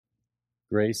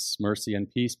Grace, mercy, and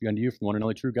peace be unto you from the one and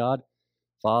only true God,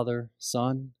 Father,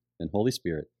 Son, and Holy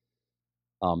Spirit.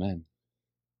 Amen.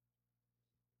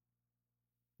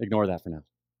 Ignore that for now.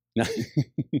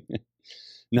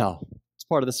 No, it's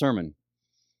part of the sermon.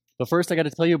 But first, I got to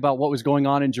tell you about what was going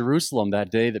on in Jerusalem that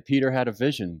day that Peter had a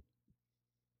vision.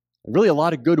 Really, a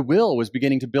lot of goodwill was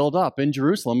beginning to build up in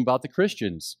Jerusalem about the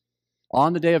Christians.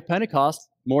 On the day of Pentecost,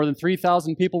 more than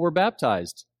 3,000 people were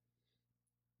baptized.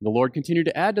 The Lord continued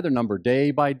to add to their number day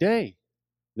by day.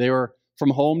 They were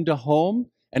from home to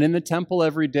home and in the temple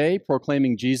every day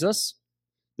proclaiming Jesus.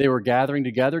 They were gathering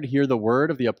together to hear the word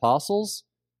of the apostles,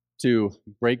 to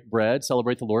break bread,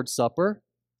 celebrate the Lord's Supper,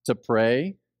 to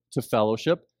pray, to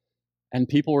fellowship, and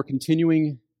people were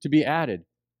continuing to be added.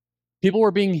 People were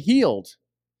being healed.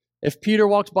 If Peter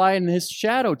walked by and his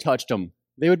shadow touched them,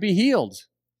 they would be healed.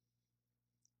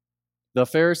 The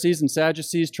Pharisees and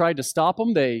Sadducees tried to stop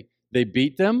them. They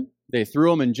beat them. They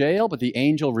threw them in jail, but the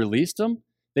angel released them.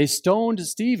 They stoned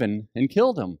Stephen and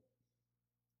killed him.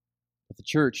 But the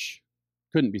church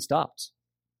couldn't be stopped.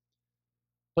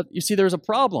 But you see, there's a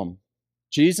problem.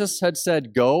 Jesus had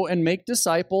said, "Go and make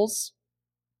disciples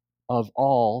of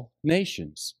all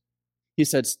nations." He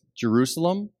said,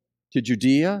 Jerusalem, to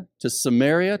Judea, to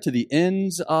Samaria, to the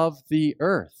ends of the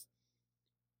earth.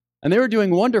 And they were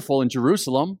doing wonderful in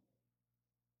Jerusalem,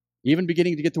 even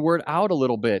beginning to get the word out a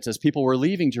little bit as people were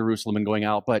leaving Jerusalem and going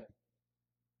out, but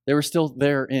they were still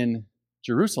there in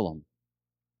Jerusalem.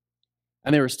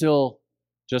 And they were still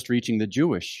just reaching the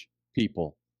Jewish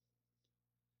people.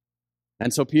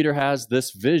 And so Peter has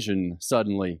this vision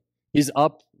suddenly. He's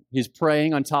up, he's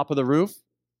praying on top of the roof,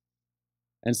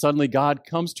 and suddenly God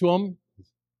comes to him,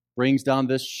 brings down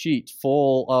this sheet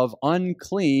full of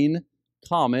unclean,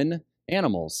 common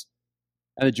animals.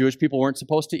 And the Jewish people weren't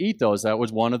supposed to eat those. That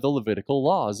was one of the Levitical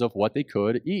laws of what they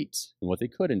could eat and what they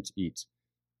couldn't eat.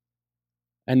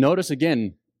 And notice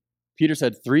again, Peter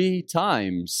said 3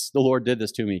 times, the Lord did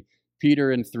this to me.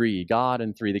 Peter and 3, God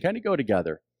and 3. They kind of go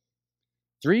together.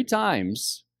 3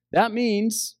 times. That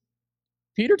means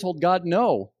Peter told God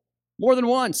no more than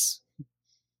once.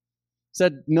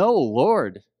 Said, "No,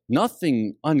 Lord,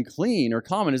 nothing unclean or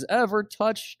common has ever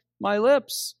touched my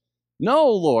lips.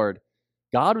 No, Lord."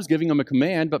 God was giving him a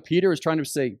command, but Peter was trying to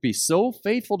say, be so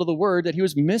faithful to the word that he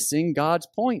was missing God's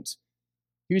point.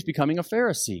 He was becoming a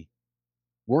Pharisee,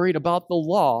 worried about the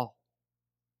law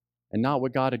and not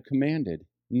what God had commanded,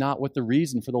 not what the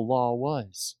reason for the law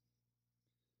was.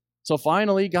 So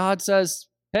finally, God says,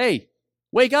 "Hey,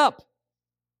 wake up.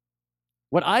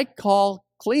 What I call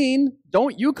clean,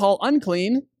 don't you call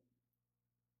unclean."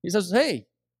 He says, "Hey,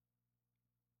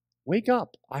 wake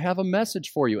up. I have a message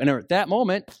for you." And at that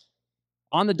moment,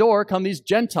 on the door come these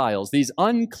Gentiles, these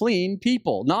unclean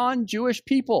people, non-Jewish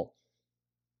people.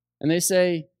 And they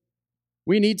say,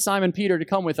 "We need Simon Peter to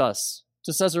come with us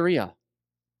to Caesarea."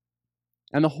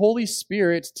 And the Holy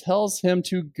Spirit tells him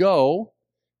to go.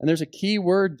 And there's a key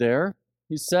word there.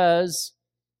 He says,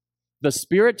 "The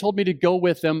Spirit told me to go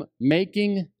with them,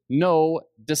 making no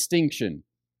distinction."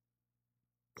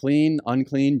 Clean,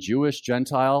 unclean, Jewish,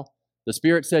 Gentile. The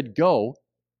Spirit said, "Go.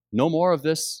 No more of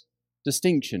this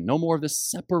distinction. No more of this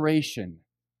separation.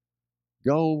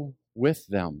 Go with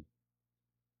them."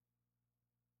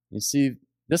 You see,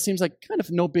 this seems like kind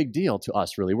of no big deal to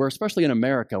us, really. We're, especially in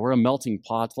America, we're a melting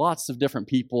pot, lots of different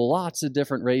people, lots of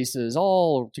different races,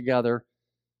 all together.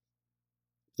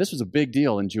 This was a big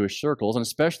deal in Jewish circles, and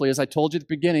especially, as I told you at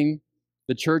the beginning,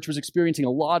 the church was experiencing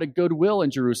a lot of goodwill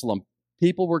in Jerusalem.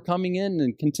 People were coming in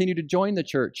and continue to join the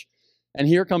church. And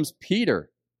here comes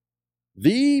Peter,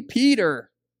 the Peter,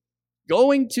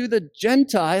 going to the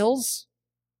Gentiles,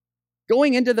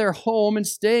 going into their home and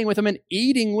staying with them and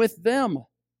eating with them.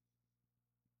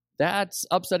 That's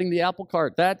upsetting the apple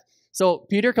cart. So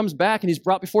Peter comes back and he's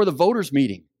brought before the voters'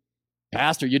 meeting.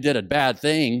 "Pastor, you did a bad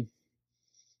thing."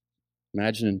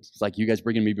 Imagine it's like you guys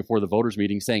bringing me before the voters'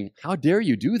 meeting saying, "How dare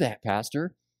you do that,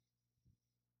 Pastor?"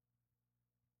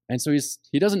 And so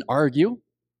he doesn't argue.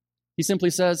 He simply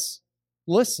says,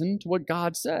 "Listen to what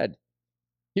God said.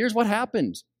 Here's what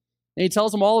happened." And he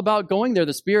tells them all about going there,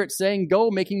 the Spirit saying,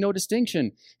 "Go," making no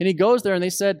distinction. And he goes there and they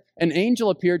said, "An angel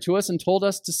appeared to us and told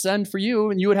us to send for you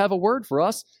and you would have a word for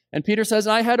us." And Peter says,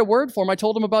 "I had a word for him. I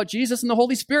told him about Jesus and the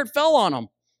Holy Spirit fell on him."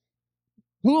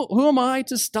 Who am I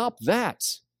to stop that?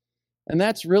 And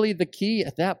that's really the key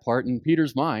at that part in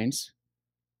Peter's mind.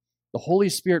 The Holy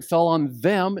Spirit fell on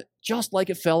them just like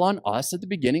it fell on us at the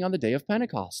beginning on the day of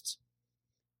Pentecost.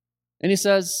 And he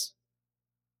says,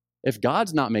 if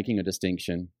God's not making a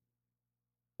distinction,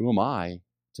 who am I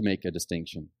to make a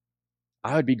distinction?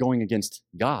 I would be going against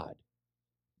God.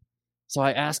 So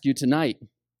I ask you tonight,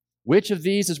 Which of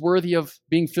these is worthy of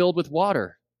being filled with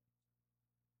water?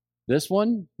 This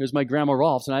one, here's my Grandma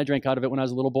Rolf's, and I drank out of it when I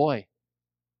was a little boy.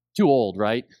 Too old,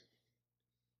 right?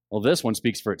 Well, this one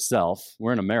speaks for itself.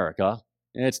 We're in America.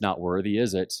 It's not worthy,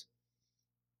 is it?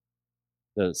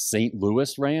 The St.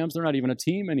 Louis Rams, they're not even a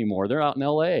team anymore. They're out in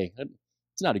L.A.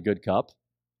 It's not a good cup.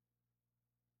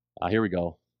 Here we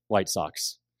go. White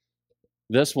Sox.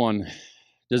 This one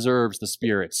deserves the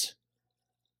Spirit.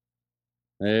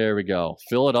 There we go.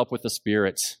 Fill it up with the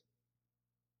Spirit.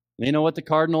 And you know what, the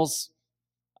Cardinals?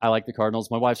 I like the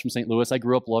Cardinals. My wife's from St. Louis. I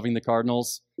grew up loving the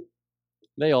Cardinals.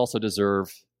 They also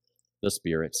deserve the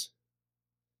Spirit.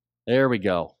 There we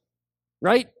go.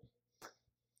 Right?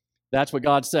 That's what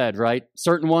God said, right?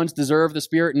 Certain ones deserve the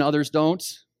Spirit and others don't.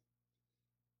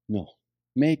 No.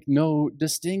 Make no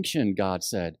distinction, God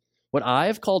said. What I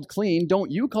have called clean,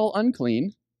 don't you call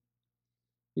unclean.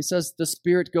 He says the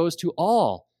Spirit goes to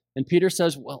all. And Peter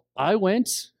says, well, I went,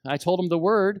 I told them the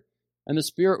word, and the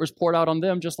Spirit was poured out on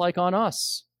them just like on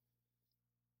us.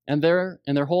 And their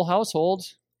whole household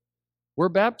were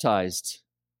baptized.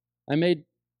 I made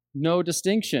no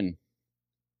distinction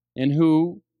in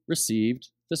who received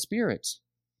the Spirit.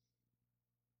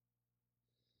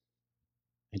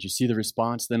 And you see the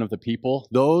response then of the people,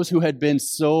 those who had been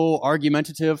so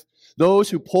argumentative, those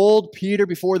who pulled Peter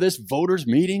before this voters'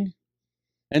 meeting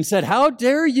and said, how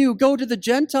dare you go to the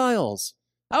Gentiles?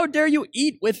 How dare you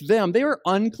eat with them? They are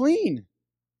unclean.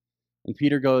 And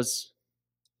Peter goes,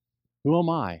 who am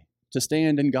I to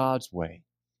stand in God's way?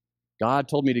 God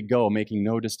told me to go, making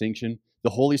no distinction.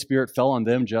 The Holy Spirit fell on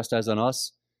them just as on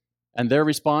us. And their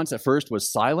response at first was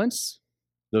silence.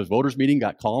 The voters' meeting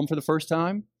got calm for the first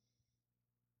time.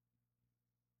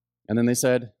 And then they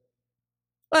said,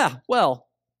 well,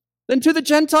 then to the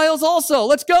Gentiles also.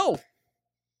 Let's go.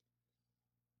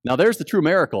 Now there's the true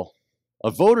miracle. A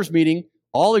voters' meeting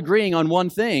all agreeing on one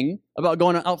thing about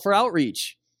going out for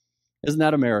outreach. Isn't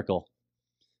that a miracle?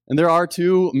 And there are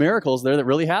two miracles there that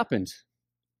really happened.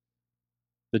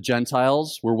 The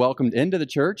Gentiles were welcomed into the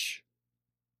church,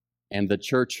 and the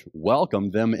church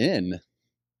welcomed them in.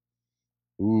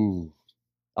 Ooh,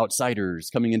 outsiders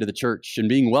coming into the church and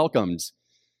being welcomed.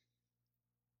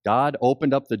 God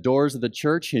opened up the doors of the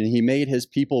church, and he made his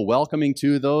people welcoming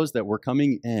to those that were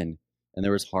coming in. And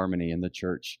there was harmony in the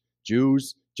church.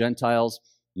 Jews, Gentiles,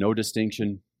 no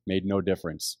distinction, made no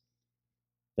difference.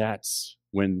 That's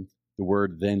when the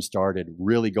word then started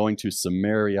really going to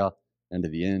Samaria and to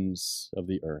the ends of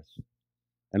the earth.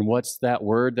 And what's that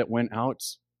word that went out?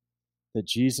 That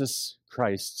Jesus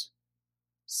Christ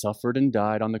suffered and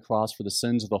died on the cross for the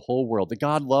sins of the whole world. That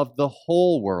God loved the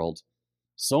whole world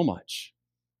so much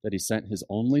that he sent his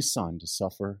only Son to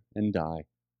suffer and die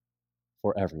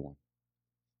for everyone.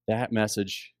 That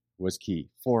message was key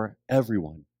for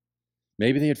everyone.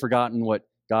 Maybe they had forgotten what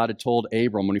God had told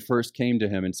Abram when he first came to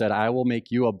him and said, I will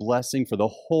make you a blessing for the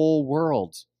whole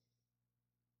world.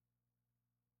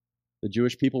 The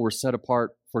Jewish people were set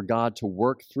apart for God to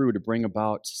work through to bring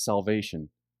about salvation.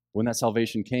 When that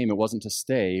salvation came, it wasn't to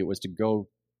stay, it was to go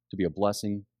to be a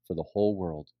blessing for the whole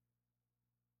world.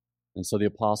 And so the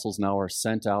apostles now are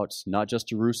sent out, not just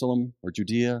Jerusalem or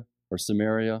Judea or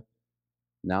Samaria.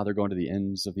 Now they're going to the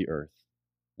ends of the earth.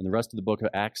 In the rest of the book of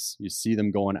Acts, you see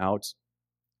them going out.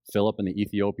 Philip and the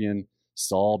Ethiopian,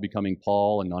 Saul becoming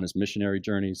Paul and on his missionary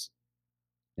journeys.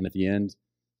 And at the end,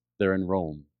 they're in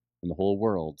Rome. And the whole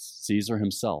world, Caesar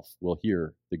himself, will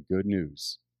hear the good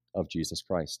news of Jesus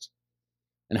Christ.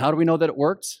 And how do we know that it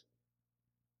worked?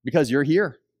 Because you're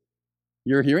here.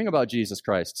 You're hearing about Jesus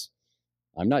Christ.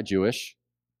 I'm not Jewish.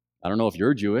 I don't know if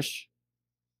you're Jewish.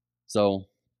 So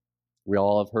we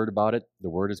all have heard about it. The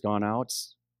word has gone out.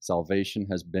 Salvation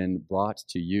has been brought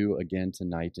to you again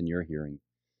tonight in your hearing.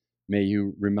 May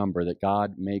you remember that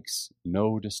God makes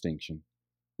no distinction.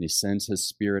 And he sends his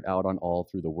Spirit out on all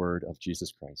through the word of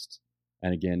Jesus Christ.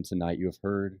 And again, tonight you have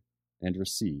heard and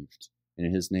received. And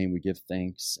in his name we give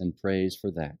thanks and praise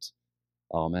for that.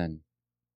 Amen.